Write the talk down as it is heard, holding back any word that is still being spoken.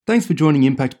Thanks for joining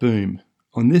Impact Boom.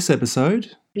 On this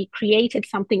episode, we created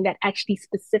something that actually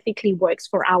specifically works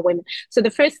for our women. So the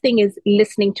first thing is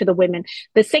listening to the women.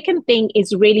 The second thing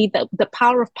is really the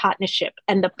power of partnership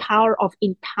and the power of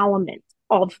empowerment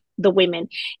of the women.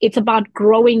 It's about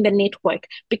growing the network,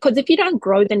 because if you don't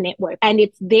grow the network and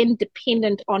it's then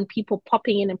dependent on people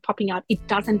popping in and popping out, it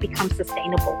doesn't become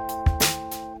sustainable.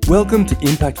 Welcome to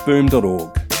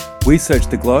impactboom.org. We search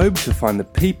the globe to find the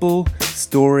people,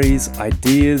 stories,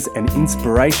 ideas, and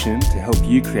inspiration to help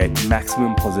you create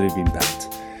maximum positive impact.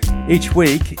 Each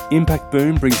week, Impact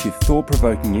Boom brings you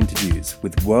thought-provoking interviews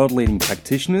with world-leading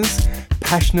practitioners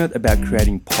passionate about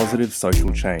creating positive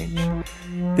social change.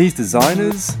 These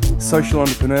designers, social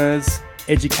entrepreneurs,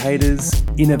 educators,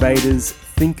 innovators,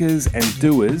 thinkers, and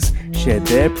doers share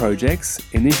their projects,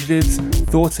 initiatives,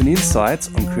 thoughts, and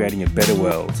insights on creating a better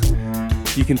world.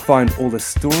 You can find all the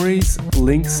stories,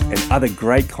 links, and other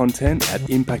great content at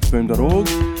impactboom.org.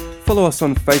 Follow us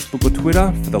on Facebook or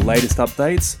Twitter for the latest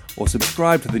updates, or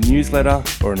subscribe to the newsletter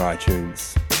or on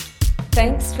iTunes.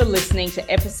 Thanks for listening to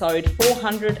episode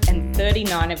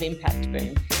 439 of Impact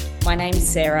Boom. My name is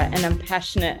Sarah, and I'm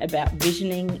passionate about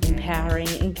visioning, empowering,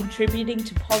 and contributing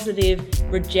to positive,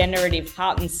 regenerative,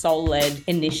 heart and soul-led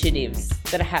initiatives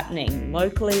that are happening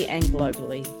locally and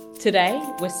globally. Today,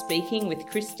 we're speaking with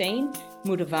Christine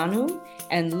Mudavanhu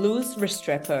and Luz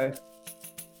Restrepo.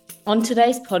 On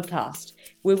today's podcast,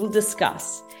 we will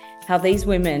discuss how these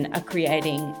women are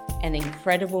creating an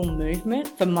incredible movement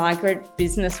for migrant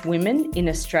business women in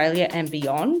Australia and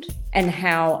beyond, and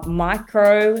how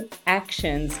micro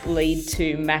actions lead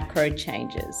to macro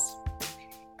changes.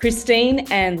 Christine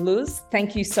and Luz,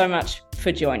 thank you so much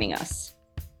for joining us.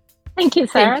 Thank you,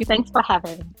 Sarah. Thanks for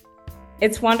having me.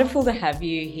 It's wonderful to have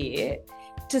you here.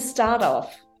 To start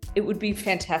off, it would be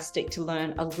fantastic to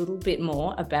learn a little bit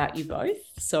more about you both.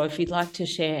 So if you'd like to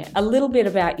share a little bit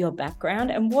about your background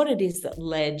and what it is that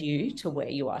led you to where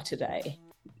you are today.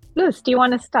 Luz, do you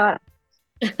want to start?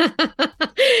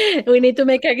 We need to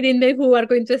make agreement who are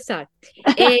going to start.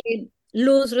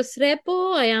 Luz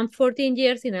Restrepo, I am 14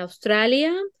 years in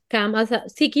Australia, came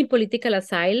seeking political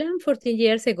asylum 14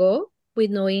 years ago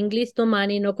with no English, no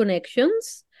money, no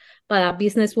connections, but a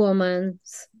businesswoman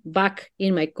back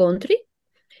in my country.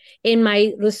 In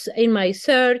my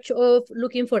search of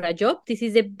looking for a job, this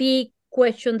is a big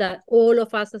question that all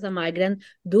of us as a migrant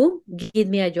do. Give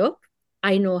me a job.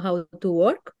 I know how to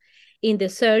work. In the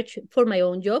search for my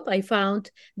own job, I found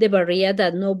the barrier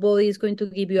that nobody is going to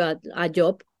give you a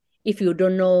job if you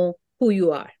don't know who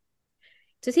you are.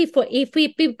 So see, if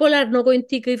people are not going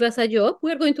to give us a job,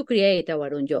 we are going to create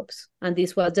our own jobs. And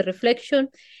this was the reflection.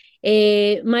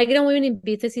 Migrant Women in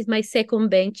Business is my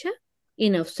second venture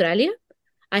in Australia.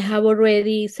 I have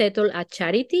already settled a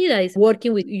charity that is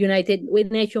working with United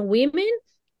Nations Women,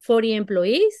 40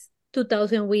 employees,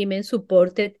 2,000 women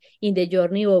supported in the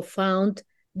journey of found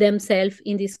themselves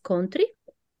in this country.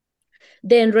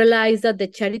 Then realize that the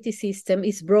charity system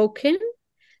is broken,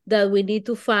 that we need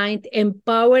to find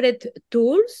empowered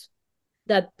tools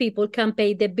that people can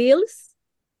pay the bills,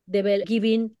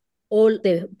 giving all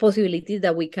the possibilities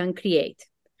that we can create.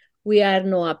 We are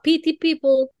not a pity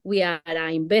people, we are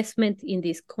an investment in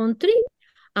this country,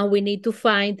 and we need to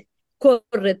find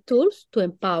correct tools to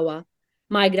empower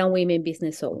migrant women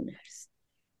business owners.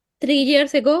 3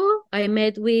 years ago, I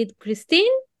met with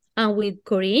Christine and with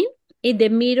Corinne in the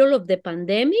middle of the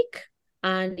pandemic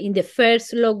and in the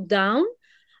first lockdown,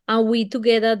 and we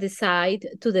together decide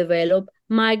to develop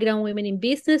Migrant Women in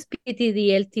Business, PTD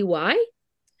LTY,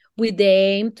 with the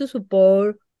aim to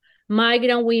support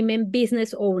migrant women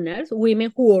business owners,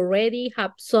 women who already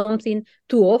have something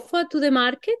to offer to the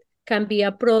market, can be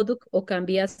a product or can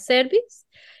be a service.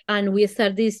 And we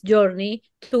start this journey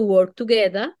to work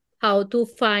together, how to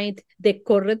find the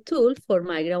correct tool for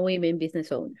migrant women business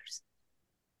owners.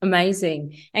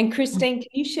 Amazing. And Christine, can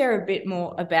you share a bit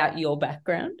more about your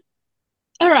background?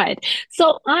 All right.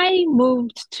 So I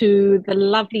moved to the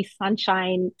lovely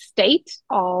sunshine state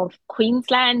of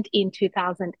Queensland in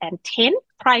 2010.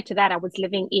 Prior to that, I was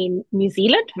living in New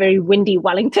Zealand, very windy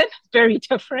Wellington, very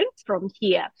different from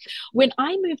here. When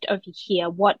I moved over here,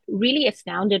 what really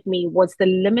astounded me was the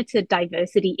limited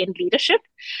diversity in leadership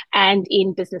and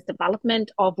in business development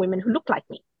of women who look like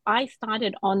me. I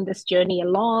started on this journey a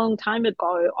long time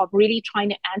ago of really trying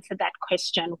to answer that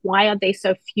question. Why are there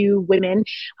so few women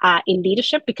in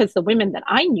leadership? Because the women that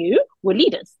I knew were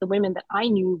leaders. The women that I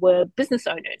knew were business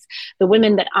owners. The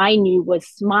women that I knew were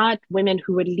smart women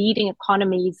who were leading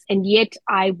economies. And yet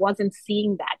I wasn't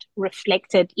seeing that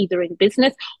reflected either in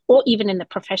business or even in the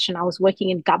profession. I was working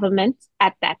in government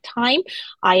at that time.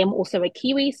 I am also a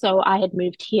Kiwi, so I had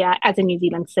moved here as a New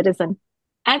Zealand citizen.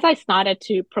 As I started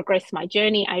to progress my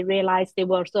journey, I realized there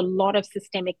was a lot of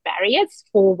systemic barriers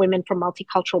for women from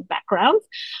multicultural backgrounds.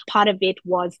 Part of it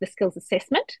was the skills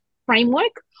assessment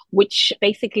framework, which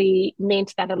basically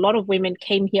meant that a lot of women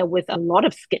came here with a lot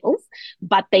of skills,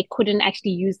 but they couldn't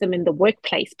actually use them in the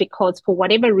workplace because for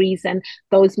whatever reason,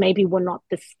 those maybe were not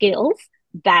the skills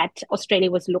that Australia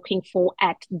was looking for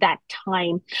at that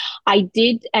time. I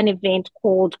did an event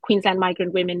called Queensland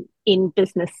Migrant Women in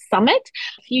Business Summit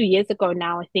a few years ago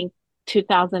now, I think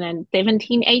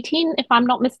 2017, 18, if I'm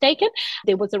not mistaken.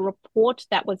 There was a report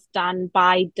that was done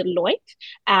by Deloitte,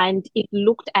 and it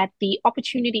looked at the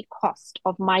opportunity cost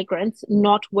of migrants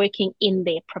not working in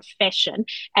their profession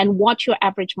and what your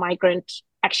average migrant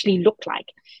actually look like.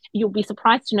 You'll be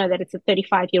surprised to know that it's a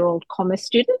 35-year-old commerce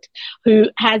student who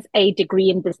has a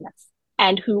degree in business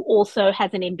and who also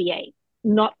has an MBA,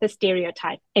 not the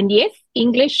stereotype. And yes,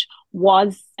 English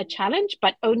was a challenge,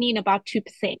 but only in about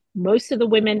 2%. Most of the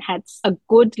women had a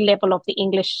good level of the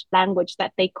English language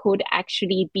that they could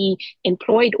actually be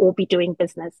employed or be doing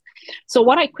business. So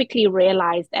what I quickly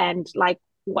realized, and like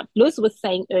what Luz was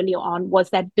saying earlier on,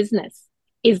 was that business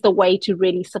is the way to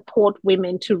really support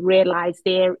women to realize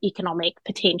their economic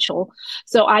potential.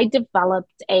 So I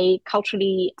developed a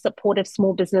culturally supportive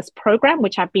small business program,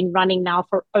 which I've been running now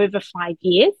for over 5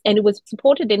 years. And it was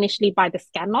supported initially by the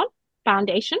Scanlon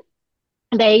Foundation.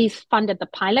 They funded the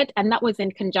pilot, and that was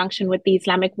in conjunction with the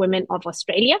Islamic Women of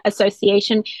Australia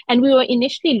Association. And we were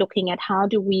initially looking at how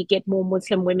do we get more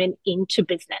Muslim women into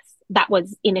business. That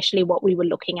was initially what we were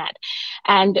looking at.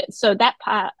 And so that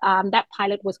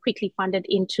pilot was quickly funded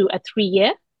into a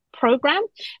 3-year program.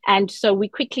 And so we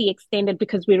quickly extended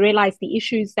because we realized the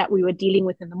issues that we were dealing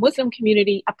with in the Muslim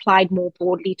community applied more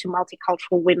broadly to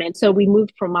multicultural women. So we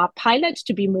moved from our pilot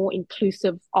to be more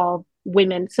inclusive of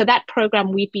women. So that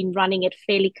program, we've been running it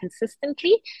fairly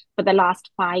consistently for the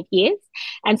last 5 years.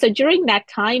 And so during that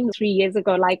time, 3 years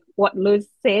ago, like what Luz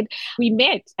said, we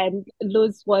met, and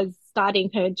Luz was starting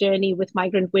her journey with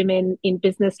migrant women in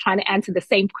business, trying to answer the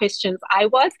same questions I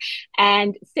was.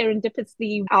 And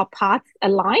serendipitously, our paths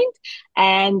aligned.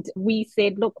 And we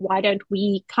said, look, why don't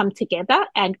we come together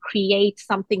and create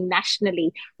something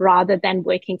nationally rather than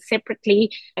working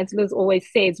separately? As Luz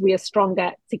always says, we are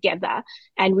stronger together.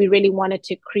 And we really wanted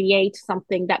to create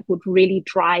something that would really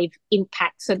drive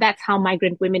impact. So that's how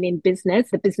Migrant Women in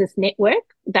Business, the business network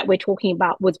that we're talking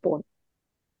about, was born.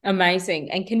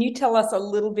 Amazing. And can you tell us a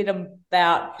little bit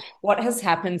about what has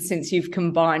happened since you've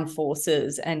combined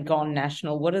forces and gone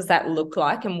national? What does that look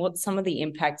like, and what's some of the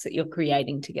impacts that you're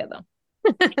creating together?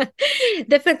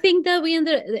 The first thing that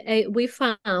we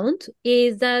found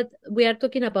is that we are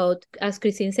talking about, as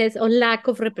Christine says, a lack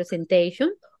of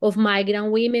representation of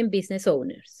migrant women business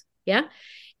owners. Yeah.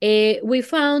 We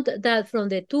found that from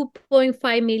the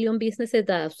 2.5 million businesses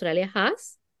that Australia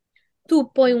has,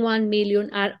 2.1 million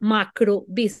are macro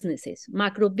businesses.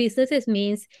 Macro businesses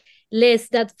means less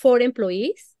than 4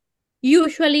 employees,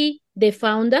 usually the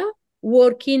founder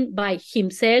working by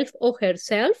himself or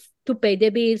herself to pay the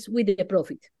bills with the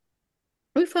profit.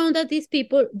 We found that these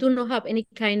people do not have any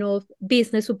kind of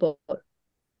business support.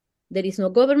 There is no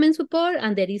government support,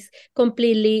 and there is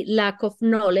completely lack of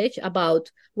knowledge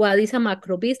about what is a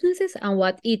macro businesses and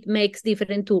what it makes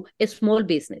different to a small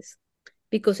business.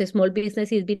 Because a small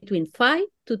business is between 5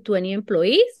 to 20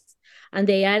 employees, and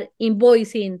they are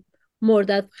invoicing more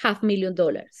than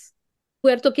 $500,000.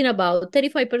 We are talking about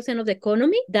 35% of the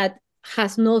economy that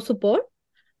has no support.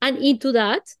 And into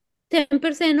that,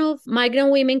 10% of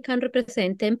migrant women can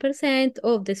represent 10%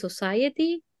 of the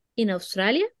society in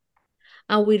Australia.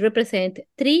 And we represent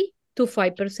 3 to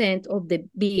 5% of the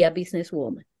be a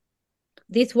businesswoman.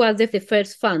 This was the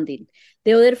first funding.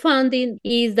 The other funding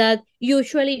is that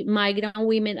usually migrant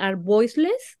women are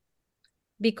voiceless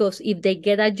because if they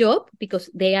get a job, because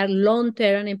they are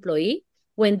long-term employee,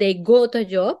 when they go to a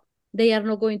job, they are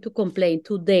not going to complain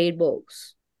to their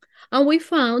boss. And we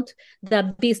found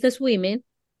that business women,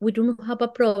 we do not have a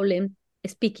problem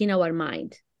speaking our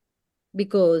mind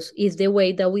because it's the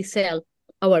way that we sell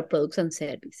our products and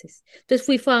services. So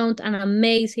we found an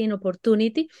amazing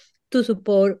opportunity to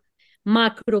support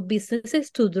macro businesses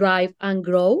to drive and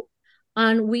grow.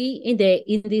 And we, in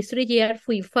these 3 years,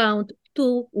 we found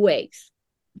 2 ways.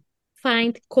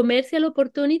 Find commercial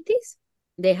opportunities.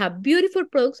 They have beautiful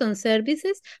products and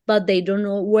services, but they don't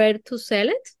know where to sell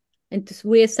it. And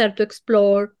we start to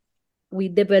explore. We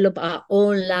develop an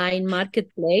online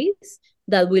marketplace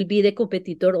that will be the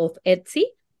competitor of Etsy,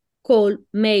 called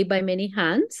Made by Many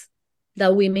Hands,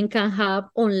 that women can have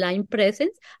online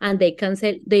presence and they can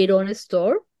sell their own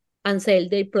store and sell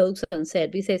their products and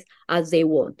services as they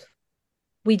want.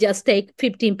 We just take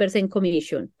 15%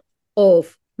 commission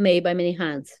of Made by Many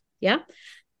Hands. Yeah.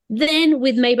 Then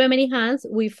with Made by Many Hands,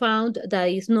 we found that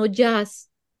it's not just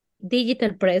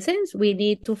digital presence. We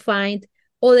need to find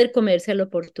other commercial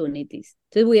opportunities.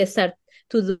 So we start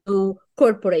to do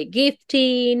corporate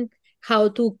gifting, how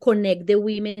to connect the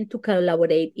women to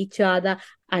collaborate each other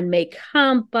and make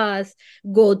hampas,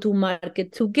 go to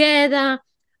market together.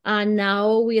 And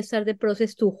now we start the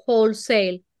process to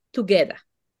wholesale together.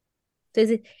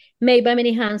 So Made by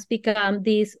Many Hands become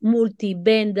this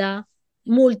multi-vendor,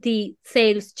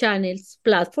 multi-sales channels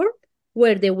platform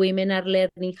where the women are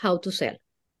learning how to sell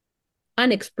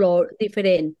and explore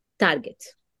different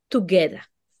targets together.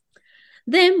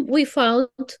 Then we found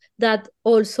that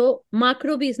also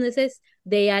macro businesses,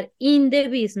 they are in the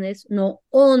business, not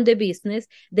on the business.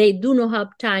 They do not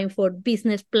have time for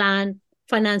business plan,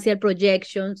 financial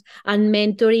projections, and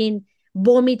mentoring,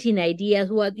 vomiting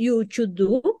ideas, what you should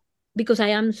do, because I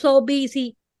am so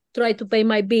busy trying to pay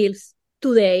my bills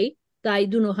today that I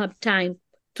do not have time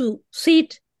to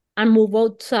sit and move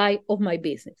outside of my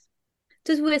business.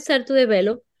 So we start to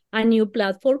develop a new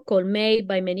platform called Made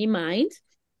by Many Minds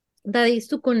that is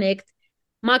to connect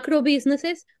macro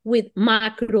businesses with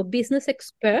macro business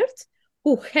experts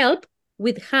who help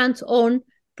with hands-on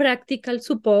practical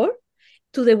support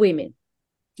to the women.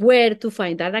 Where to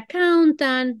find an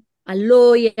accountant, a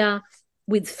lawyer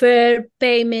with fair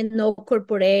payment, no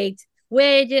corporate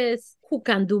wages, who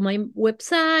can do my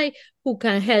website, who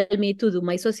can help me to do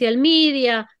my social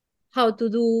media, how to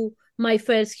do my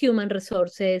first human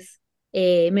resources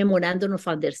memorandum of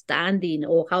understanding,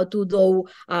 or how to do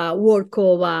work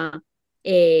over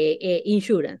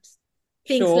insurance.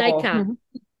 Things like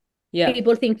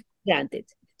people think granted.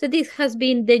 So this has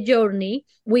been the journey.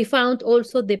 We found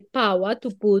also the power to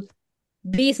put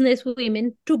business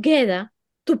women together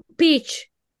to pitch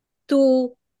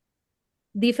to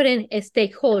different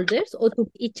stakeholders or to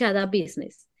each other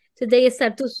business. So they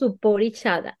start to support each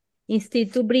other.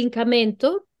 Instead to bring a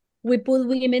mentor, we put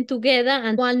women together,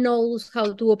 and one knows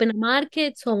how to open a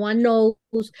market, someone knows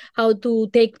how to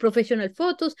take professional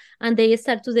photos, and they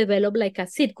start to develop like a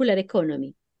circular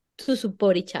economy to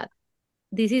support each other.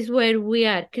 This is where we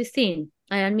are. Christine,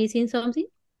 I am missing something?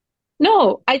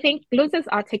 No, I think Luz has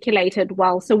articulated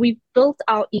well. So we've built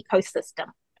our ecosystem,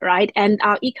 right? And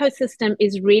our ecosystem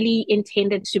is really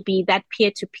intended to be that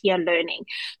peer-to-peer learning.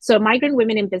 So Migrant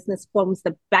Women in Business forms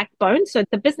the backbone. So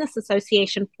the business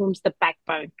association forms the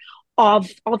backbone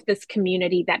of this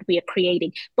community that we are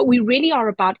creating. But we really are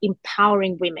about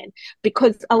empowering women,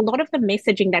 because a lot of the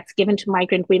messaging that's given to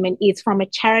migrant women is from a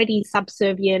charity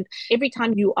subservient. Every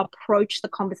time you approach the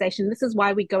conversation, this is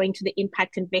why we're going to the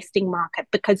impact investing market,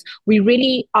 because we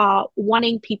really are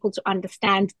wanting people to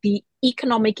understand the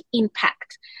economic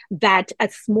impact that a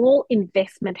small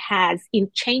investment has in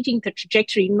changing the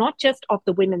trajectory, not just of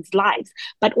the women's lives,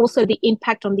 but also the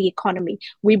impact on the economy.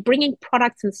 We're bringing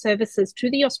products and services to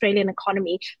the Australian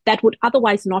economy that would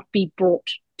otherwise not be brought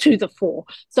to the fore.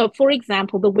 So for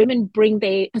example, the women bring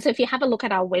so if you have a look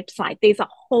at our website, there's a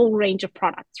whole range of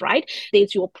products, right?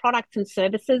 There's your products and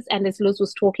services, and as Luz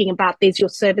was talking about, there's your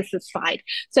services side.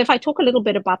 So if I talk a little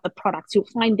bit about the products, you'll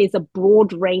find there's a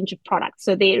broad range of products.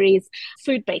 So there is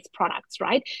food-based products,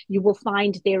 right? You will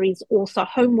find there is also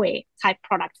homeware type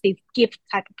products, there's gift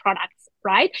type of products,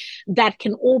 right? That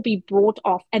can all be brought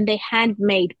off, and they're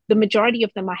handmade. The majority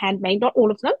of them are handmade, not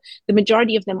all of them. The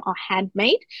majority of them are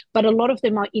handmade, but a lot of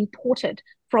them are imported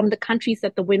from the countries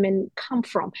that the women come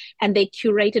from, and they're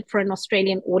curated for an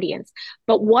Australian audience.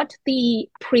 But what the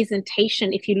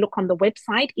presentation, if you look on the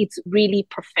website, it's really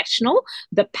professional.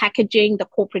 The packaging, the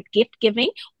corporate gift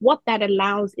giving, what that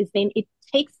allows is then it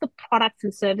takes the products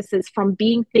and services from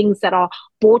being things that are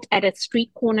bought at a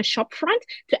street corner shop front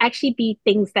to actually be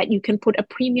things that you can put a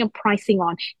premium pricing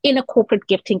on in a corporate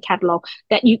gifting catalog,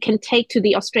 that you can take to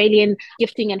the Australian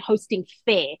Gifting and Hosting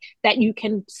Fair, that you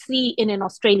can see in an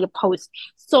Australia Post.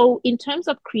 So in terms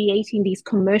of creating these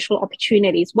commercial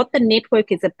opportunities, what the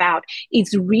network is about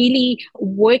is really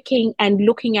working and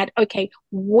looking at, okay,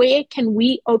 where can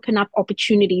we open up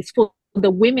opportunities for the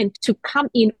women to come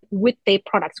in with their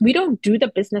products? We don't do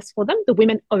the business for them. The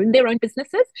women own their own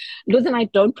businesses. Luz and I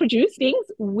don't produce things.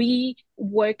 We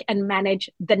work and manage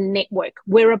the network.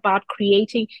 We're about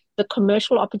creating the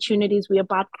commercial opportunities. We're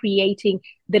about creating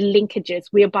the linkages.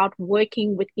 We're about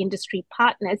working with industry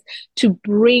partners to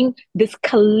bring this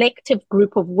collective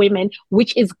group of women,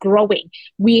 which is growing.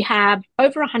 We have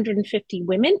over 150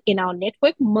 women in our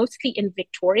network, mostly in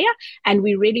Victoria, and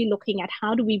we're really looking at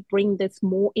how do we bring this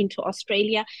more into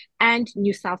Australia and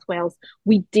New South Wales.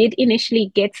 We did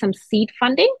initially get some seed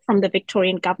funding from the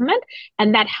Victorian government,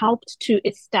 and that helped to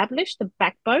establish the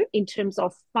backbone in terms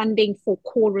of funding for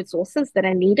core resources that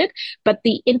are needed. But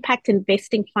the impact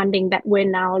investing funding that we're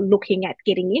now looking at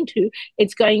getting into,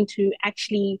 it's going to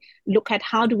actually look at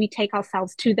how do we take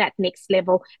ourselves to that next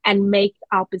level and make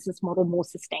our business model more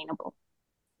sustainable.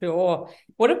 Sure.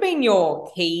 What have been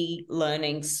your key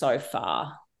learnings so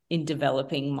far in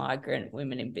developing migrant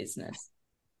women in business?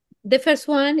 The first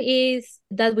one is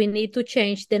that we need to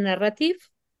change the narrative.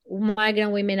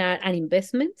 Migrant women are an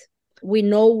investment. We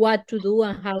know what to do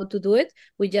and how to do it.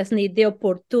 We just need the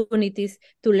opportunities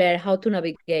to learn how to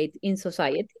navigate in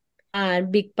society.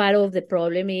 And big part of the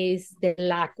problem is the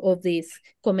lack of this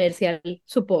commercial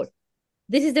support.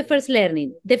 This is the first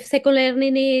learning. The second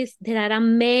learning is there are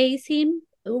amazing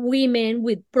women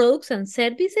with products and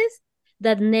services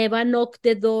that never knock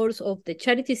the doors of the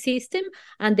charity system,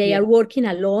 and they are working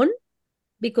alone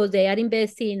because they are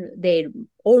investing their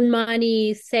own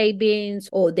money, savings,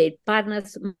 or their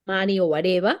partner's money or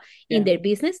whatever in their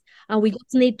business. And we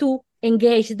just need to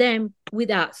engage them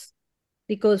with us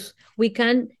because we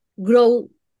can grow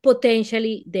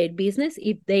potentially their business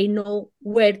if they know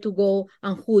where to go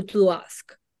and who to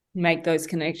ask. Make those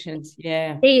connections.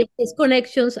 Yeah. These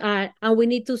connections are, and we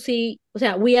need to see,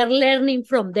 we are learning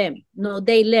from them, no,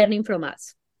 they learning from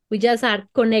us. We just are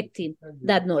connecting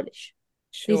that knowledge.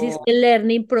 Sure. This is a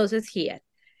learning process here.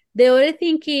 The other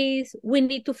thing is we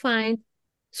need to find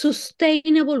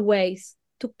sustainable ways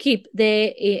to keep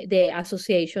the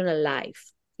association alive.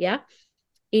 Yeah.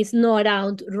 It's not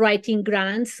around writing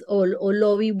grants or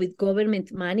lobby with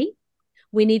government money.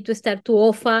 We need to start to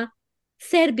offer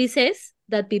services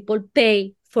that people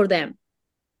pay for them.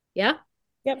 Yeah?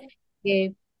 Yep.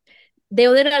 The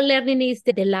other learning is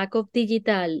the lack of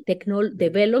digital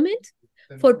development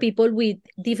for people with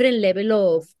different level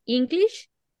of English,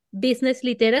 business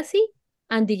literacy,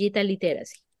 and digital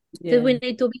literacy. Yeah. So we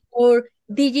need to be more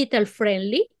digital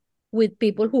friendly with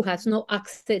people who has no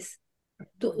access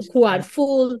to, who are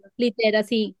full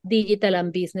literacy, digital,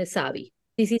 and business savvy.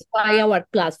 This is why our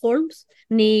platforms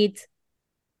need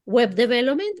web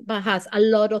development, but has a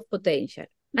lot of potential.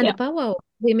 And the power of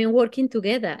women working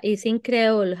together is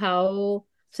incredible how,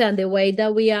 the way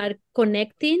that we are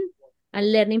connecting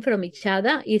and learning from each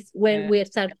other is when we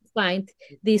start to find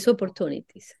these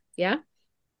opportunities. Yeah.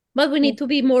 But we need to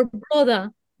be more broader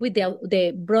with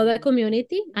the broader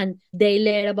community, and they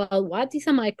learn about what is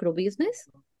a micro business,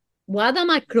 what a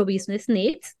micro business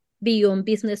needs beyond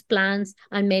business plans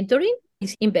and mentoring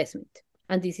is investment.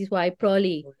 And this is why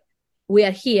probably we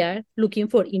are here looking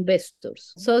for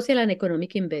investors, social and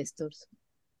economic investors.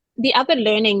 The other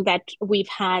learning that we've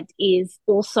had is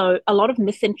also a lot of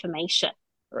misinformation.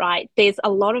 Right? There's a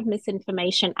lot of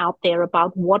misinformation out there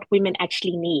about what women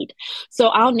actually need. So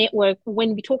our network,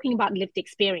 when we're talking about lived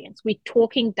experience, we're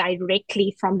talking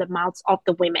directly from the mouths of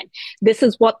the women. This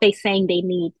is what they're saying they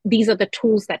need. These are the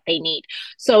tools that they need.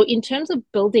 So in terms of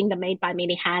building the Made by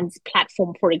Many Hands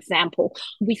platform, for example,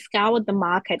 we scoured the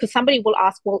market because somebody will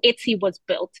ask, well, Etsy was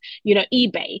built,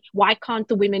 eBay. Why can't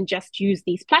the women just use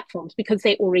these platforms? Because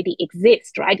they already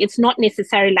exist, right? It's not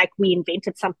necessarily like we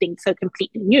invented something so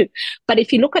completely new. But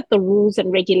if you look at the rules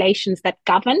and regulations that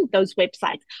govern those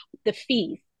websites, the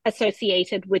fees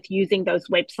associated with using those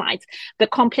websites, the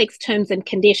complex terms and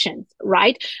conditions,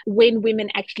 right? When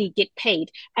women actually get paid.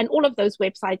 And all of those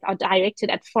websites are directed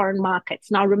at foreign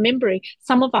markets. Now, remembering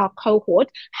some of our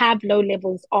cohort have low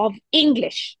levels of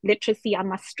English literacy, I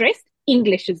must stress.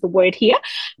 English is the word here,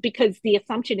 because the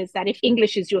assumption is that if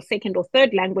English is your second or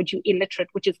third language, you're illiterate,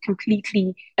 which is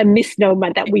completely a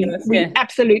misnomer that we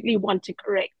absolutely want to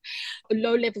correct.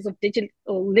 Low levels of digital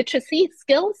literacy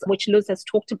skills, which Luz has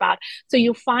talked about. So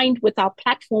you'll find with our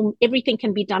platform, everything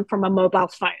can be done from a mobile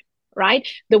phone. Right?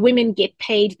 The women get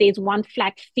paid. There's one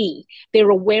flat fee. They're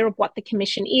aware of what the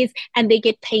commission is, and they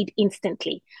get paid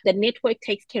instantly. The network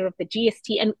takes care of the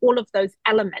GST and all of those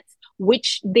elements,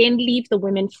 which then leave the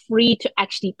women free to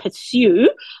actually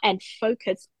pursue and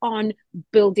focus on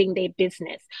building their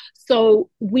business. So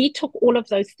we took all of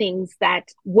those things that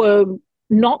were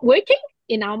not working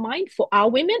in our mind for our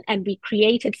women, and we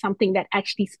created something that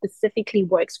actually specifically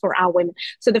works for our women.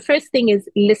 So the first thing is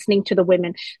listening to the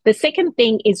women. The second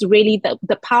thing is really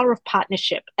the power of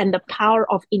partnership and the power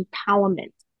of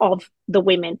empowerment of the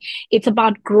women. It's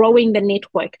about growing the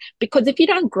network, because if you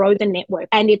don't grow the network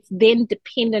and it's then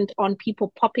dependent on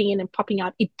people popping in and popping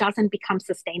out, it doesn't become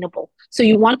sustainable. So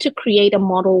you want to create a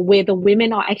model where the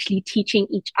women are actually teaching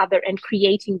each other and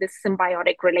creating this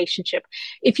symbiotic relationship.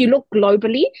 If you look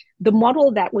globally, the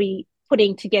model that we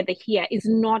putting together here is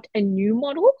not a new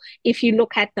model. If you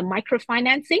look at the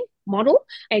microfinancing model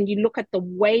and you look at the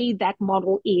way that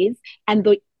model is and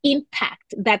the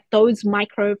impact that those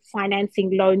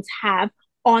microfinancing loans have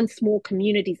on small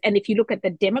communities. And if you look at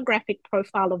the demographic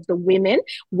profile of the women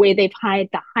where they've hired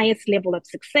the highest level of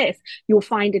success, you'll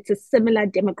find it's a similar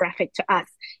demographic to us.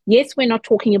 Yes, we're not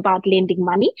talking about lending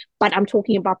money, but I'm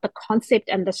talking about the concept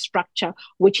and the structure,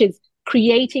 which is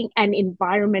creating an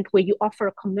environment where you offer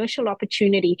a commercial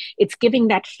opportunity. It's giving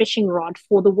that fishing rod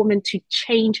for the woman to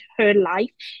change her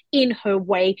life in her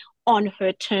way, on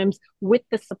her terms, with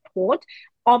the support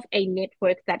of a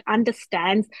network that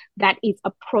understands, that is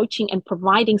approaching and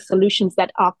providing solutions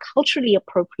that are culturally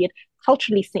appropriate,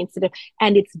 culturally sensitive,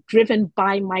 and it's driven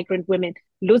by migrant women.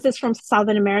 Luz is from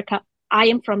Southern America. I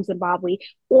am from Zimbabwe.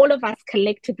 All of us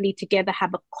collectively together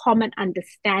have a common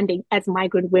understanding as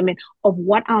migrant women of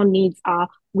what our needs are.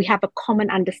 We have a common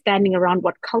understanding around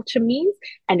what culture means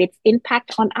and its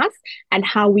impact on us, and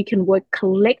how we can work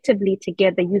collectively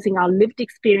together using our lived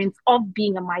experience of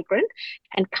being a migrant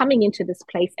and coming into this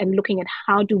place and looking at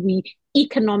how do we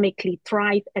economically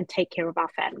thrive and take care of our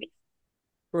families.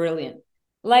 Brilliant.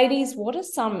 Ladies, what are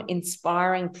some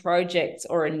inspiring projects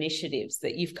or initiatives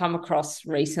that you've come across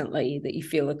recently that you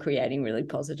feel are creating really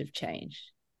positive change?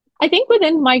 I think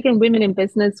within migrant women in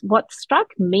business, what struck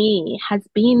me has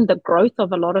been the growth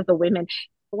of a lot of the women.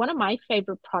 One of my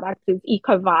favorite products is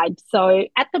Eco Vibe. So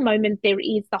at the moment, there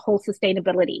is the whole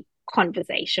sustainability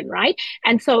conversation, right?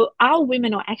 And so our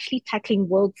women are actually tackling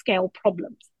world scale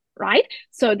problems. Right?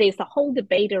 So there's a whole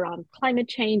debate around climate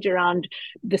change, around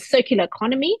the circular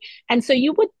economy. And so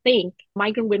you would think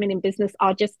migrant women in business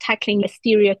are just tackling a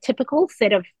stereotypical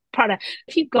set of product.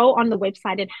 If you go on the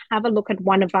website and have a look at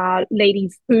one of our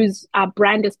ladies whose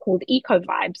brand is called Eco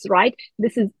Vibes, right?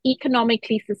 This is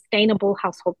economically sustainable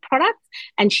household products.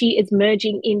 And she is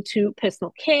merging into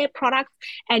personal care products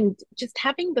and just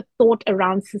having the thought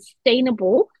around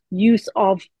sustainable use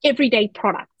of everyday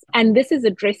products. And this is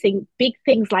addressing big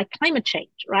things like climate change,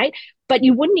 right? But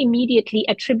you wouldn't immediately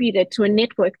attribute it to a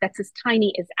network that's as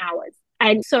tiny as ours.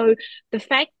 And so the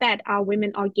fact that our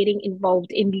women are getting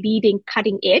involved in leading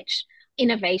cutting edge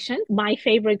innovation, my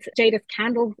favorites, Jada's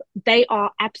candles, they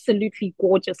are absolutely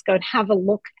gorgeous. Go and have a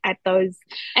look at those.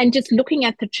 And just looking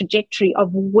at the trajectory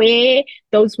of where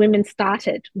those women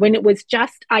started, when it was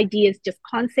just ideas, just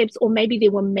concepts, or maybe they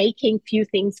were making few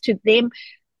things, to them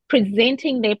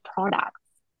presenting their products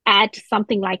at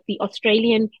something like the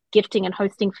Australian Gifting and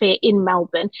Hosting Fair in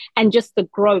Melbourne, and just the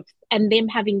growth, and them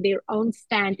having their own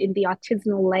stand in the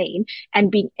artisanal lane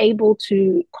and being able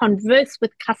to converse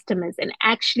with customers and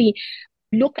actually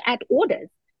look at orders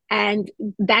and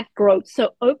that growth. So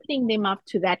opening them up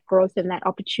to that growth and that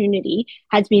opportunity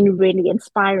has been really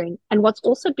inspiring. And what's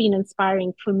also been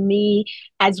inspiring for me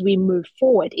as we move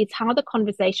forward is how the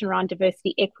conversation around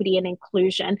diversity, equity, and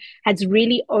inclusion has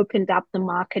really opened up the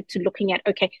market to looking at,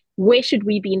 okay, where should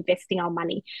we be investing our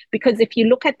money? Because if you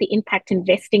look at the impact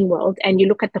investing world and you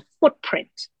look at the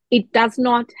footprint, it does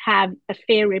not have a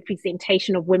fair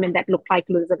representation of women that look like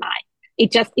Luz and I.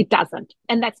 It doesn't.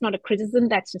 And that's not a criticism,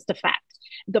 that's just a fact.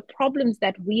 The problems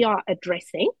that we are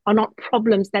addressing are not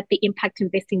problems that the impact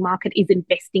investing market is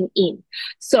investing in.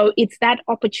 So it's that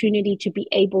opportunity to be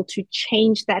able to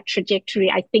change that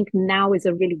trajectory. I think now is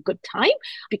a really good time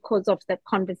because of the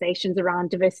conversations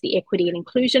around diversity, equity, and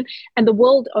inclusion, and the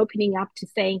world opening up to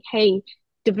saying, hey,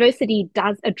 diversity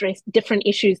does address different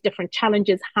issues, different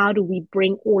challenges. How do we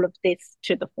bring all of this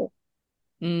to the fore?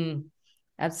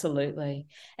 Absolutely.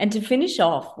 And to finish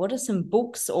off, what are some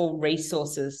books or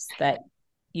resources that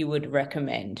you would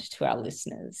recommend to our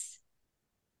listeners?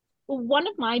 One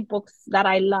of my books that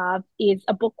I love is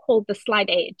a book called The Slight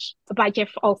Edge by Jeff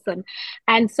Olson.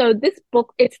 And so this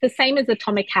book, it's the same as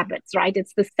Atomic Habits, right?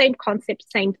 It's the same concept,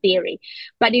 same theory,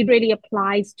 but it really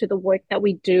applies to the work that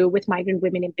we do with migrant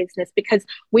women in business, because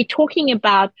we're talking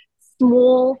about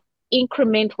small,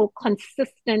 incremental,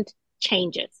 consistent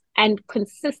changes and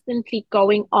consistently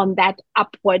going on that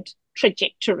upward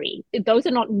trajectory. Those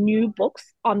are not new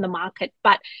books on the market,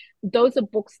 but those are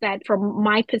books that, from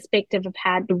my perspective, have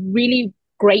had a really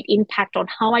great impact on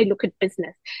how I look at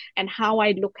business and how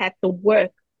I look at the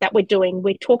work that we're doing.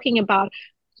 We're talking about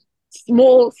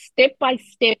small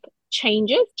step-by-step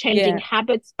changes, changing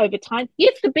habits over time.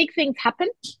 Yes, the big things happen.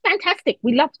 Fantastic.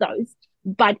 We love those.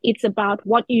 But it's about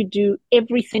what you do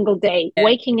every single day,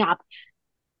 waking up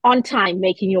on time,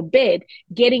 making your bed,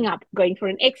 getting up, going for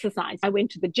an exercise. I went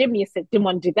to the gym yesterday, didn't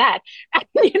want to do that.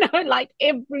 And, like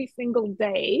every single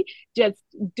day, just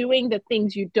doing the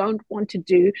things you don't want to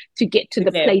do to get to the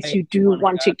place you do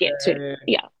want to get to.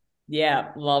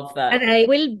 Yeah, love that. And I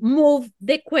will move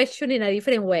the question in a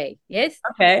different way. Yes?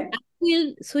 Okay. I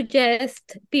will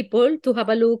suggest people to have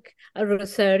a look at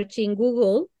research in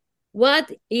Google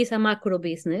what is a macro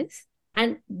business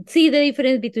and see the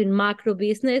difference between macro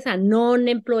business and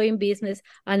non-employing business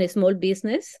and a small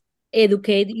business.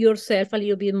 Educate yourself a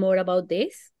little bit more about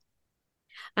this.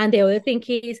 And the other thing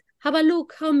is, have a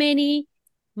look how many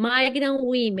migrant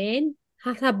women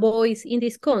have a voice in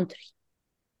this country.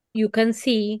 You can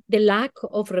see the lack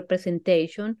of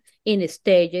representation in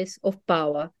stages of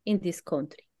power in this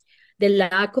country. The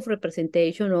lack of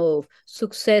representation of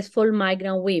successful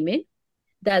migrant women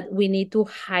that we need to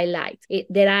highlight.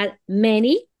 There are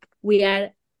many, we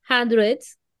are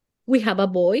hundreds, we have a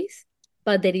voice,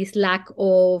 but there is lack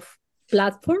of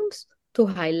platforms to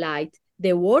highlight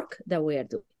the work that we are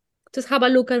doing. Just have a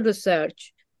look and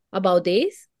research about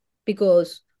this,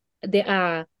 because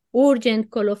the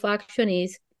urgent call of action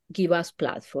is give us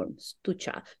platforms to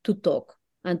chat, to talk,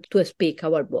 and to speak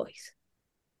our voice.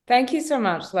 Thank you so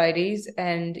much, ladies,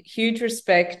 and huge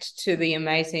respect to the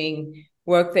amazing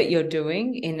work that you're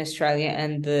doing in Australia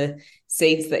and the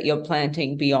seeds that you're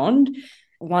planting beyond.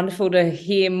 Wonderful to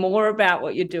hear more about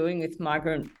what you're doing with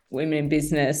migrant women in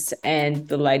business and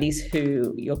the ladies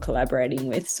who you're collaborating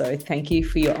with. So thank you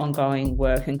for your ongoing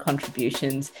work and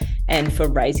contributions and for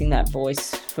raising that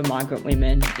voice for migrant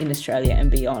women in Australia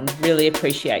and beyond. Really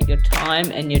appreciate your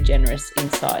time and your generous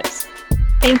insights.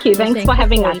 Thank you. Thanks for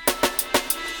having us.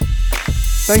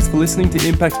 Thanks for listening to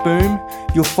Impact Boom.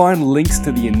 You'll find links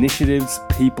to the initiatives,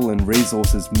 people and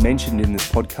resources mentioned in this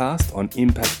podcast on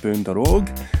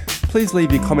impactboom.org. Please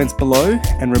leave your comments below,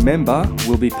 and remember,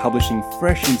 we'll be publishing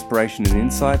fresh inspiration and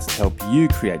insights to help you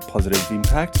create positive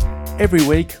impact every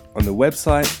week on the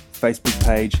website, Facebook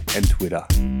page and Twitter.